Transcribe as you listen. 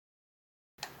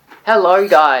Hello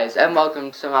guys, and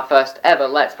welcome to my first ever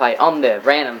Let's Play on the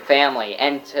Random Family,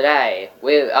 and today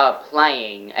we are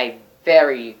playing a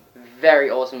very, very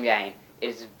awesome game. It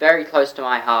is very close to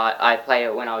my heart. I played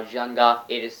it when I was younger.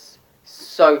 It is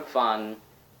so fun.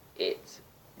 It's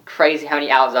crazy how many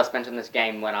hours I spent on this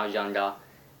game when I was younger.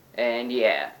 And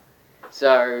yeah,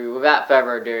 so without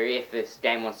further ado, if this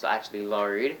game wants to actually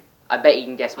load, I bet you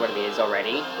can guess what it is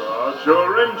already. Start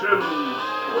your engine!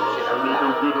 Any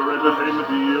computer entertainment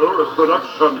year of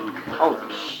production.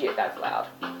 Holy shit, that's loud.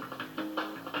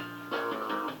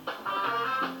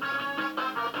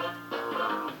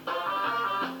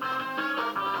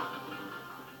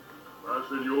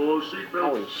 Fasten your seatbelts.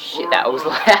 Holy shit, that was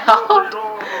loud.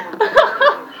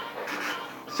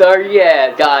 So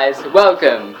yeah, guys,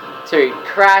 welcome to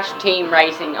Crash Team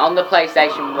Racing on the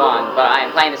PlayStation 1, but I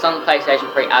am playing this on the PlayStation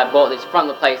 3. I bought this from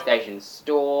the PlayStation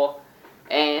Store,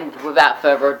 and without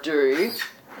further ado,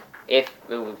 if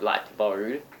we would like to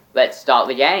load, let's start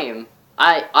the game.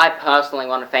 I personally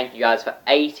want to thank you guys for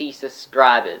 80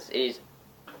 subscribers. It is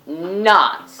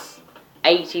nuts.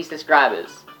 80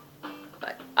 subscribers.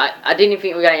 I didn't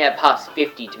think we were going to get past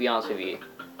 50, to be honest with you.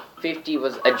 50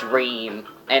 was a dream,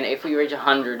 and if we reach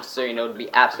 100 soon, it would be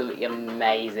absolutely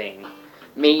amazing.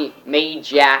 Me,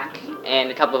 Jack, and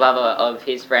a couple of other of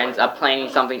his friends are planning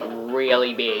something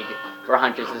really big for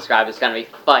 100 subscribers. It's going to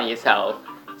be funny as hell.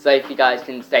 So if you guys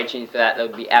can stay tuned for that, that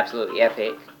would be absolutely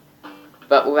epic.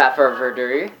 But without further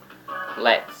ado,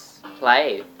 let's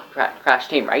play Crash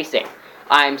Team Racing.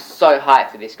 I'm so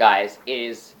hyped for this, guys.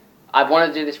 I've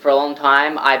wanted to do this for a long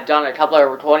time. I've done a couple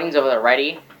of recordings of it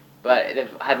already, but they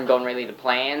haven't gone really to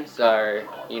plan, so,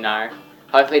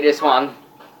 hopefully this one,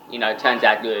 turns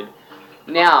out good.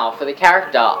 Now, for the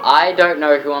character, I don't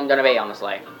know who I'm gonna be,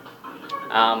 honestly.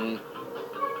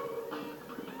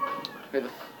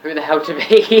 Who the hell to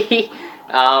be?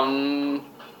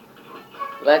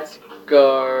 Let's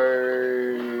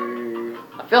go...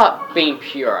 I feel like being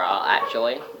Pura,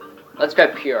 actually. Let's go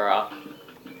Pura.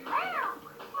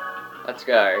 Let's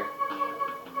go.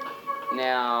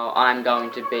 Now, I'm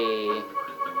going to be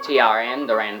TRN,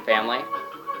 the Random Family.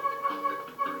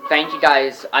 Thank you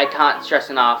guys. I can't stress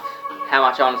enough how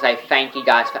much I want to say thank you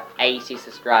guys for 80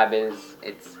 subscribers.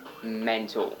 It's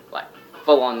mental. Like,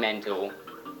 full on mental.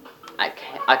 I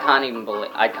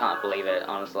can't believe it,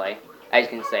 honestly. As you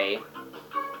can see.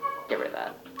 Get rid of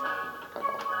that.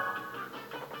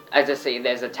 As you see,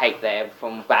 there's a tape there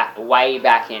from way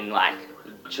back in, what?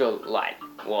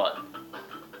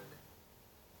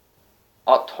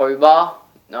 October?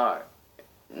 No.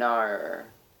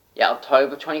 Yeah,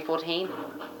 October 2014?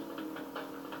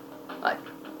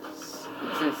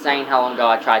 It's insane how long ago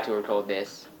I tried to record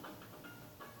this.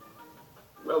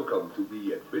 Welcome to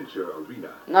the adventure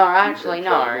arena. No, actually,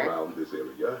 no. Around this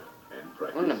area and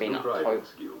practice Wouldn't have been your driving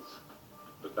skills.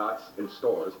 The dots and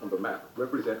stars on the map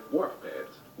represent warp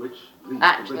pads, which lead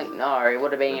actually, to no, it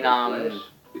would have been, it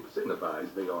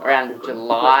signifies they are around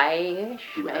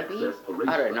July-ish, maybe?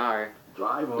 I don't know.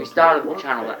 We started the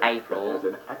channel in April.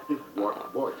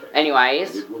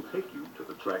 Anyways, it will take you to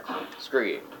the track. Screw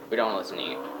you. We don't want to listen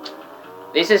to you.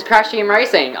 This is Crash Team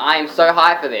Racing. I am so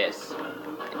hyped for this.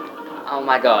 Oh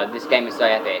my god, this game is so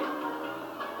epic.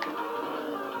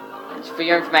 For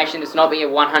your information, this will not be a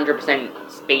 100%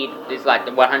 speed. It's like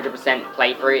the 100%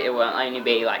 playthrough. It will only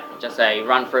be just a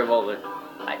run through of all the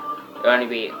it will only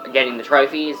be getting the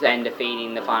trophies and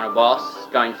defeating the final boss,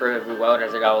 going through every world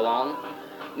as I go along.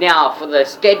 Now, for the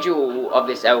schedule of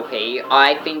this LP,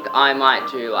 I think I might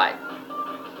do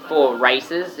 4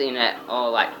 races in it,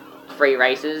 or 3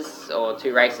 races, or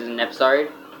 2 races in an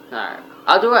episode. No,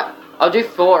 I'll do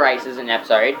 4 races in an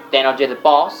episode, then I'll do the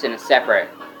boss in a separate.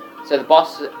 So the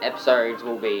boss episodes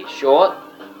will be short.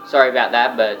 Sorry about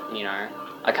that, but,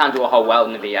 I can't do a whole world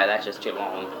in the video, that's just too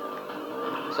long.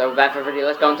 So without further ado,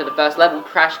 let's go into the first level,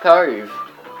 Crash Cove.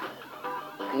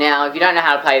 Now, if you don't know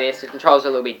how to play this, the controls are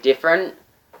a little bit different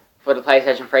for the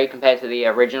PlayStation 3 compared to the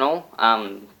original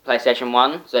PlayStation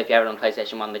 1. So if you have it on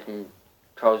PlayStation 1, the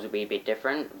controls will be a bit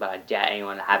different, but I doubt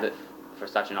anyone will have it for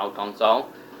such an old console.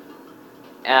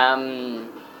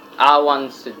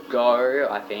 R1's to go,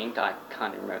 I think. I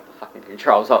can't even remember the fucking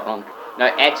controls. Hold on. No,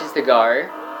 X is to go.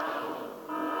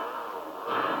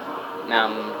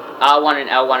 R1 and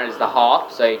L1 is the hop,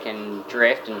 so you can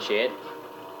drift and shit.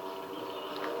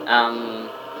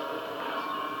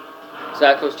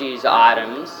 Circles to use the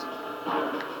items.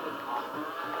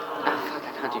 Ah, fuck,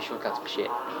 I can't do shortcuts for shit.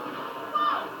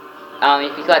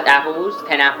 If you collect apples,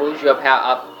 10 apples, your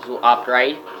power-ups will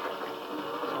upgrade.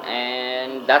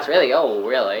 And that's really all,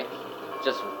 really.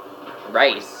 Just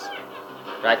race.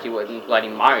 Like you would in bloody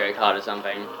Mario Kart or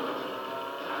something.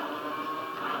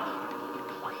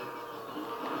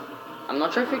 I'm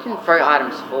not sure if you can throw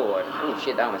items forward. Oh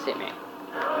shit, that almost hit me.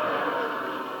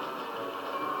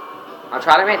 I'll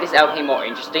try to make this LP more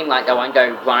interesting, like I won't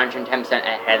go 110%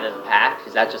 ahead of the pack,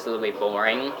 because that's just a little bit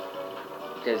boring.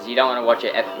 Because you don't want to watch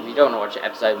it. You don't want to watch an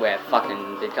episode where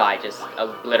fucking the guy just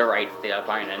obliterates the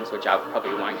opponents, which I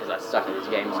probably won't because I suck at this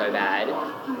game so bad. I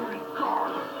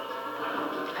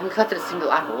haven't collected a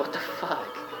single apple. What the fuck?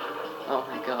 Oh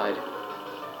my god.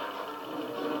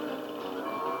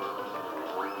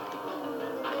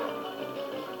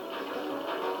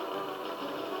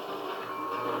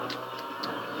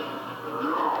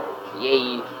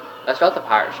 Yay! Let's go with the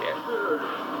pirate ship.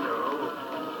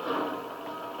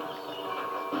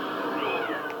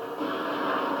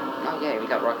 Yeah, we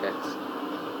got rockets.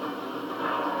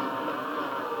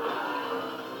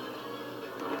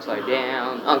 Slow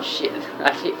down. Oh shit,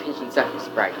 I keep finishing surface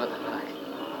break, what the fuck?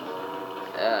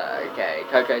 Okay,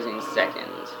 Coco's in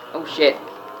second. Oh shit.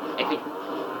 If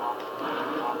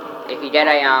you get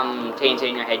a TNT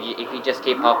in your head, if you just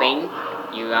keep hopping,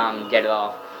 you get it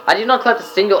off. I did not collect a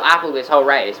single apple this whole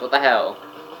race, what the hell?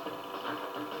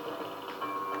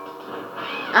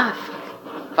 Ah, fuck.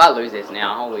 If I lose this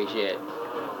now, holy shit.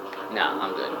 No,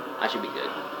 I'm good. I should be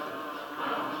good.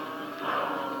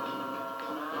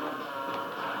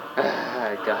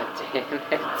 God damn it.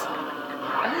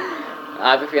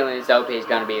 I have a feeling this LP is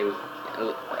going to be a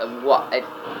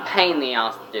pain in the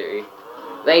ass to do.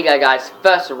 There you go, guys.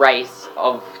 First race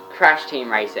of Crash Team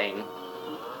Racing.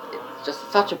 It's just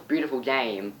such a beautiful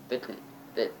game. The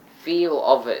feel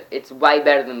of it. It's way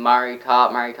better than Mario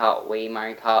Kart, Mario Kart Wii,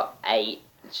 Mario Kart 8.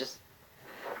 It's just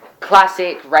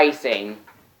classic racing.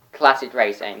 Classic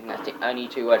racing. That's the only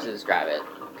two words to describe it.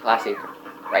 Classic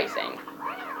racing.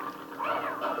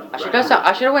 I should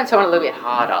have went someone a little bit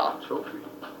harder.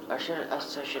 I should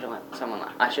have went someone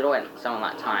like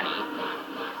Tiny.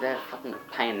 They're a fucking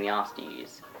pain in the ass to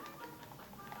use.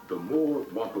 The more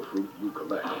Wumpa fruit you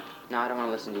collect. No, I don't want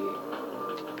to listen to you.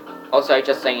 Also,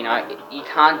 just so you know, you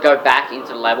can't go back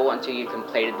into the level until you've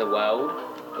completed the world,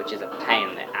 which is a pain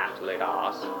in the absolute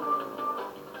ass.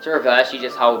 To reverse, you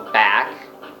just hold back,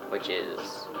 which is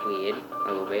weird,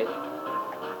 a little bit.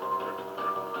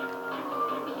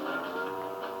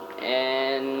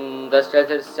 And let's go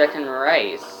to the second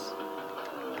race.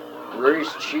 Rouge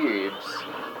Tubes.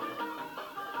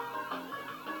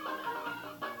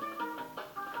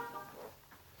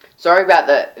 Sorry about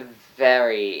the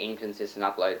very inconsistent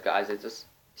upload, guys. It's just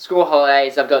school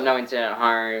holidays, I've got no internet at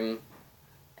home.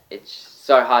 It's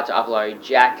so hard to upload.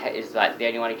 Jack is like the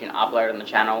only one who can upload on the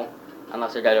channel.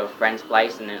 Unless I go to a friend's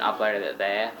place and then upload it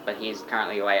there. But he's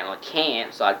currently away on a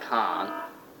camp, so I can't.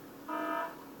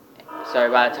 So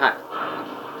by the time...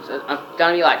 So I'm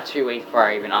gonna be like 2 weeks before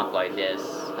I even upload this.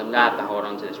 I'm gonna have to hold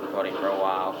on to this recording for a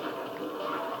while.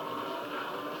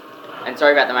 And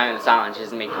sorry about the moment of silence,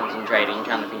 just me concentrating,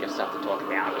 trying to think of stuff to talk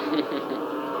about.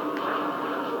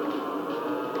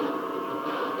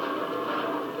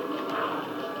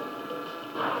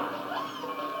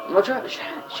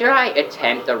 Should I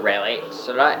attempt the relic?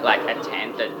 Should I, like,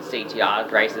 attempt the CTR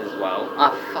races as well?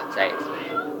 Oh, fuck's sakes.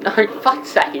 No, fuck's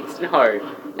sakes, no.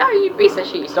 No, you piece of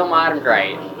shit, you stole my item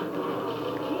crate.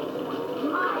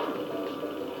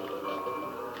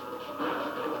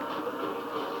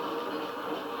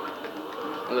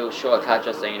 A little shortcut,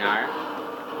 just so you know.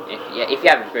 If you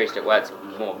have a boost, it works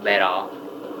more better.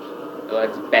 It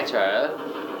works better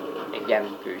if you have a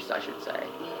boost, I should say.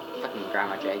 Fucking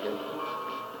Grandma Jacob.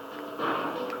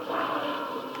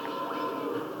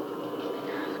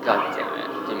 God damn it!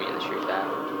 Didn't mean to shoot that.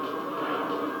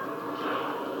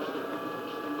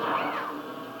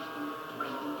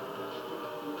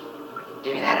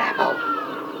 Give me that apple.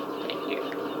 Thank you.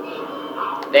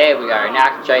 There we go. Now I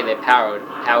can show you the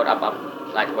powered up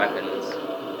like weapons.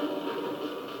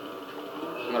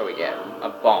 What do we get? A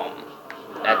bomb.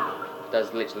 That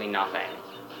does literally nothing.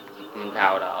 And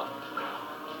powered up.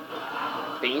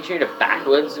 But you can shoot it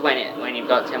backwards when you've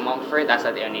got 10 1 for it. That's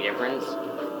like the only difference.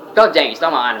 God dang, you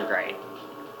stole my item crate.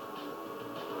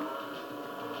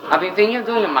 I've been thinking of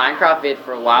doing a Minecraft vid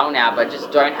for a while now, but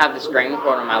just don't have the screen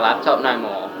recorder on my laptop no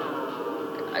more.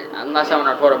 Unless I want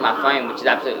to record on my phone, which is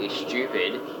absolutely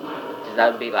stupid. Because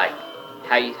that would be like,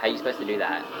 how you supposed to do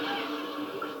that?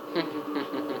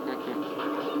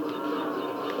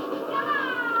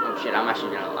 Oh shit, I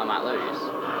might lose.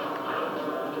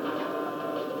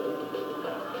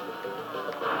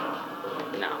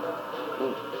 No.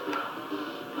 Ooh.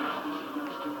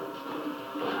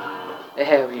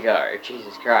 There we go,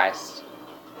 Jesus Christ.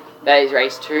 That is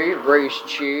race 2, Rouge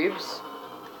Tubes.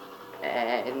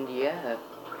 And yeah,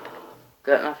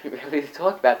 got nothing really to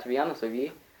talk about, to be honest with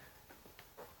you.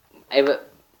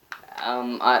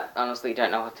 I honestly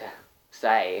don't know what to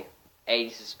say. 80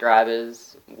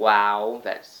 subscribers, wow,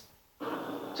 that's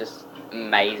just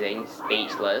amazing,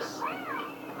 speechless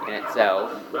in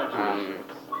itself. Congratulations.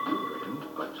 You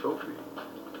win a trophy.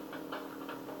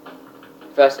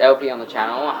 First LP on the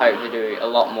channel, I hope to do a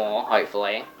lot more,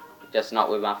 hopefully. Just not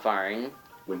with my phone.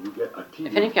 When you get a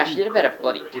If anything, I should get a better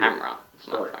bloody camera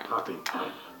for my start phone. popping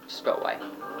out. Just go away.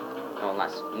 No one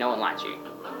likes you.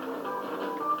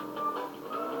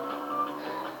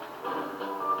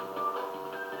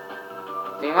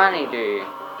 I think I need to...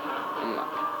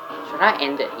 should I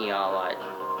end it here, like...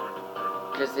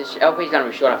 because this LP is going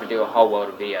to be short enough to do a whole world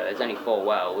of video. There's only 4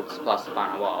 worlds, plus the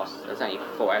final boss. There's only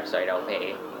 4 episode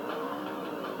LP.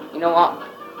 You know what?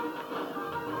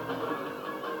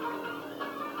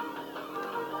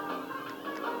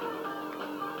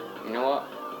 You know what?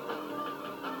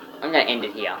 I'm going to end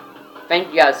it here. Thank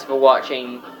you guys for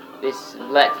watching this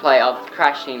Let's Play of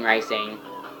Crash Team Racing.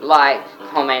 Like,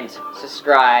 comment,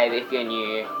 subscribe if you're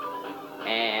new.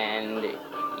 And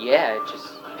yeah, just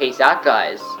peace out,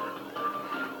 guys.